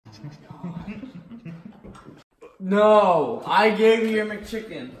No, I gave you your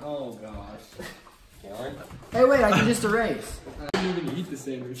McChicken. Oh gosh. Hey, wait, I can just erase. I didn't even eat the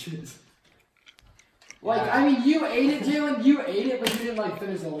sandwiches. Like, I mean, you ate it, Jalen. You ate it, but you didn't like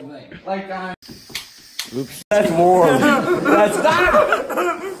finish the whole thing. Like, Oops. That's warm. That's not.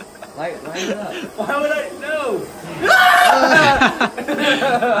 light it up. Why would I know?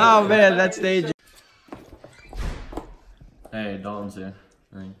 Oh man, that's dangerous. Hey, Dalton's here.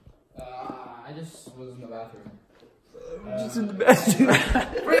 I just was in the bathroom. Just in the bathroom.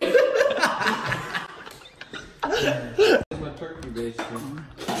 My turkey basically.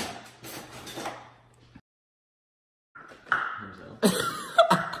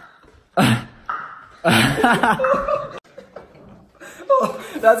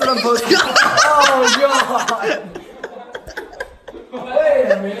 That's what I'm posting. Oh god! Wait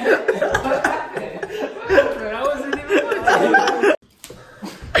a minute. That wasn't even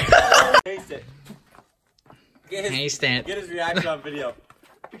Taste it. Taste it. Get his reaction on video.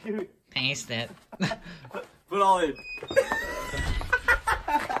 Taste it. Put all in.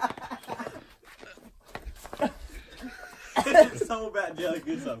 It's so bad, Jelly.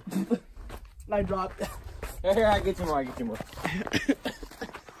 Good stuff. I dropped it. Here, I get you more. I get you more.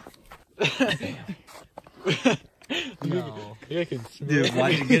 No. Dude,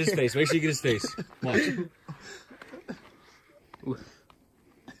 watch it. Get his face. Make sure you get his face. Watch.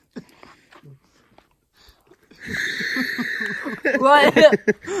 What?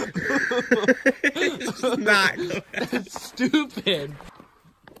 Not. That's stupid.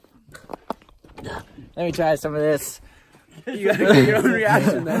 Let me try some of this. You gotta get your own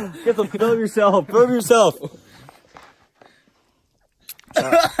reaction then. Get some film yourself. Film yourself.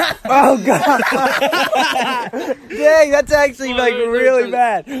 Oh god. Dang, that's actually like really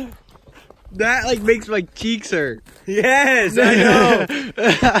bad. That like makes my cheeks hurt. Yes, I know.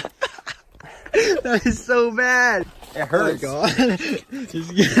 That is so bad. It hurts. Oh god.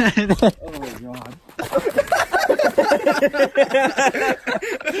 Just get. Oh god.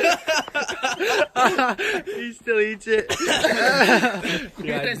 He still eats it.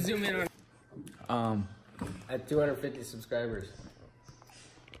 Let's zoom in on. At 250 subscribers,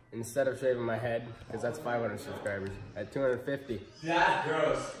 instead of shaving my head, because that's 500 subscribers, at 250. That's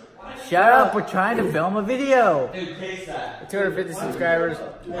gross. Shut up, we're trying to film a video. Dude, taste that. At 250 subscribers,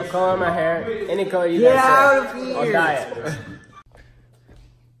 I'll color my hair any color you Get guys out say. of here. I'll dye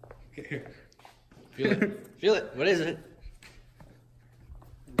it. Feel it. Feel it. What is it?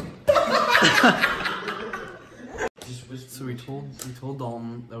 So we told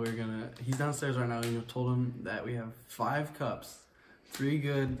Dalton that we were gonna. He's downstairs right now. And we told him that we have 5 cups, 3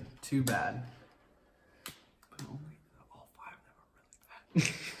 good, 2 bad. But only all 5 that were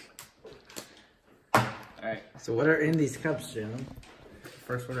really bad. All right. So what are in these cups, Jim?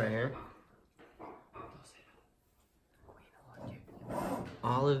 First one right here.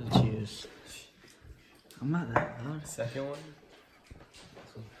 Olive juice. I'm not that loud. Second one.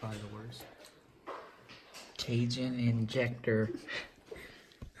 This one's probably the worst. Cajun injector.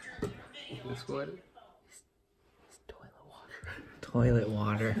 This one. Toilet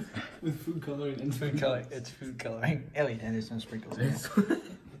water. With food coloring and Food coloring. It's food coloring. Oh yeah, and there's some sprinkles in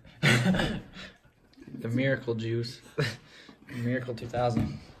it. The miracle juice. Miracle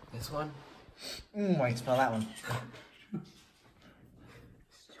 2000. This one. I can smell that one.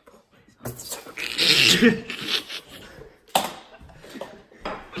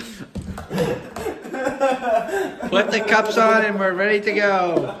 Put the cups on and we're ready to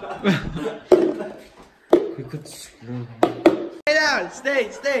go. Stay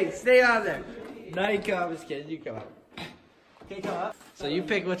down. Stay on there. Now you come up, kid. You come up. Okay, come up. So you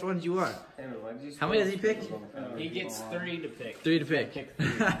pick which ones you want. How many does he pick? He gets 3 to pick. 3 to pick.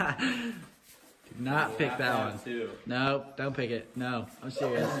 Do not pick that one. No, don't pick it. No, I'm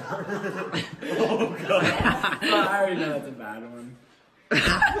serious. Oh god! I already know that's a bad one. You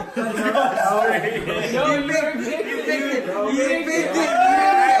picked it.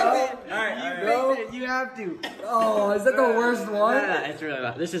 You have to. Oh, is that the worst one? It's really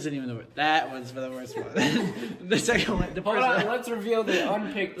not. This isn't even the worst. That one's for the worst one. The second one. The Hold first on, one. let's reveal the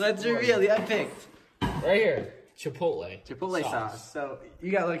unpicked. Let's reveal the unpicked. Right here. Chipotle. Chipotle sauce. So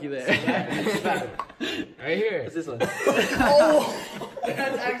you got lucky there. Right here. What's this one? Oh,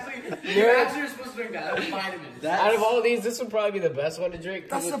 that's actually. You're actually supposed to drink that. That's vitamins. Out of all these, this would probably be the best one to drink.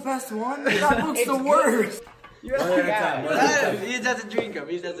 That's the best one. That looks the worst. He just has to drink them.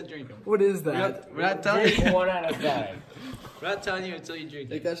 He just has to drink them. What is that? We're not telling you. 1 out of 5. We're not telling you until you drink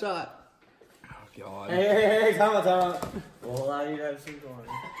it. Take that shot. Oh god. Hey, time out. We'll allow you to have some water.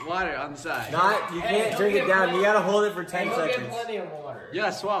 Water on the side. Not, you can't drink it down. You gotta hold it for 10 Get seconds. plenty of water. You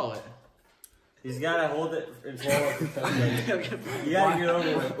gotta swallow it. He's gotta hold it and swallow it for 10 seconds. You gotta get over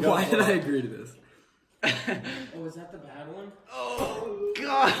it. Go Why for did it. I agree to this? Oh, is that the bad one? Oh,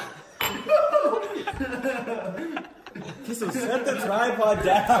 God. So set the tripod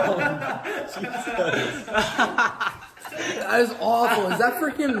down. Jesus. That is awful. Is that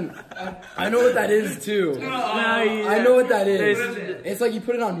freaking... I know what that is, too. I know what that is. It's like you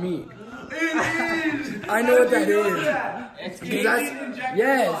put it on meat. I know what that is.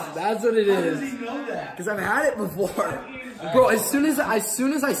 Yes, that's what it is. Because I've had it before. Bro, as soon as I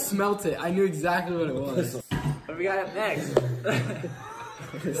smelt it, I knew exactly what it was. What do we got up next?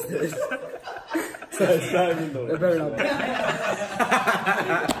 What is this? It's not even the It better not be.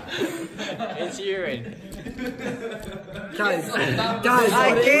 It's urine. Guys, I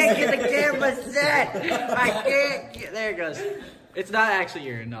can't get the camera set. I can't get, there it goes. It's not actually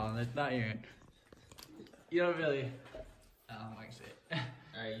urine, no, it's not urine. You don't really, I don't like to say it.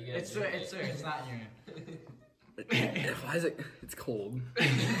 Alright, you It's not urine. why is it? It's cold. So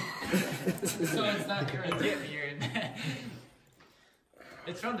it's not urine. Get urine.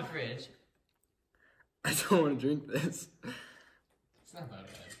 It's from the fridge. I don't want to drink this. It's not that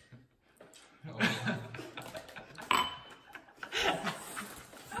bad.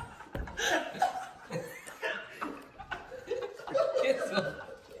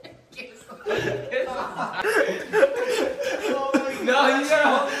 No, you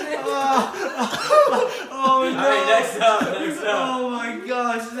gotta. Oh no! Alright, next up. Oh my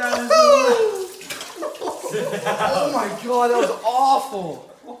gosh, that was. Oh my god, that was awful.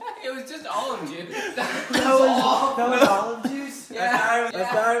 It was just olive juice. That was olive juice? Yeah.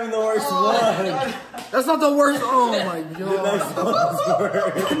 That's not even the worst one. That's not the worst. Oh my The god. next one's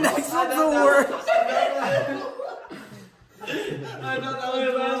worse. The next one's the worst. I thought that was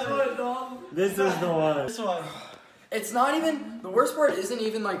the last one, Dalton. This is the one. This one. It's not even. The worst part isn't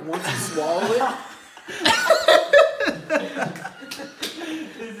even like once you swallow it.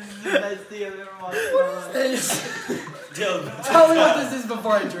 This is the best thing I've ever watched. Tell me what this is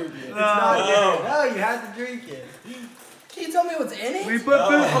before I drink it. No, you have to drink it. Can you tell me what's in it? We put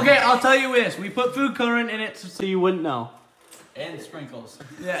food. Okay, I'll tell you this. We put food coloring in it so you wouldn't know. And sprinkles.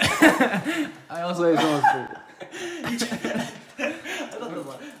 Yeah. I also ate some food. I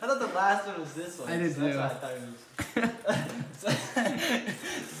thought the last one was this one. I did so that's too. why I thought it was.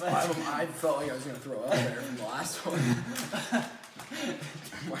 I felt like I was gonna throw up there from the last one.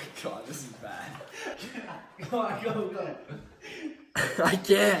 Oh my god, this is bad. Go on, go. I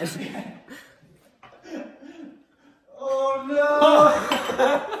can't. Oh no!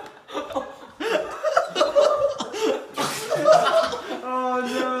 Oh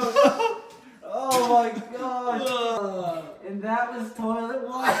no! Oh my gosh! And that was toilet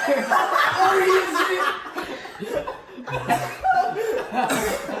water.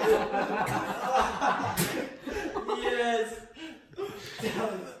 Yes.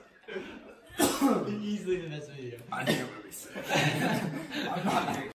 Easily the best video. I think I'm gonna be sick. I'm not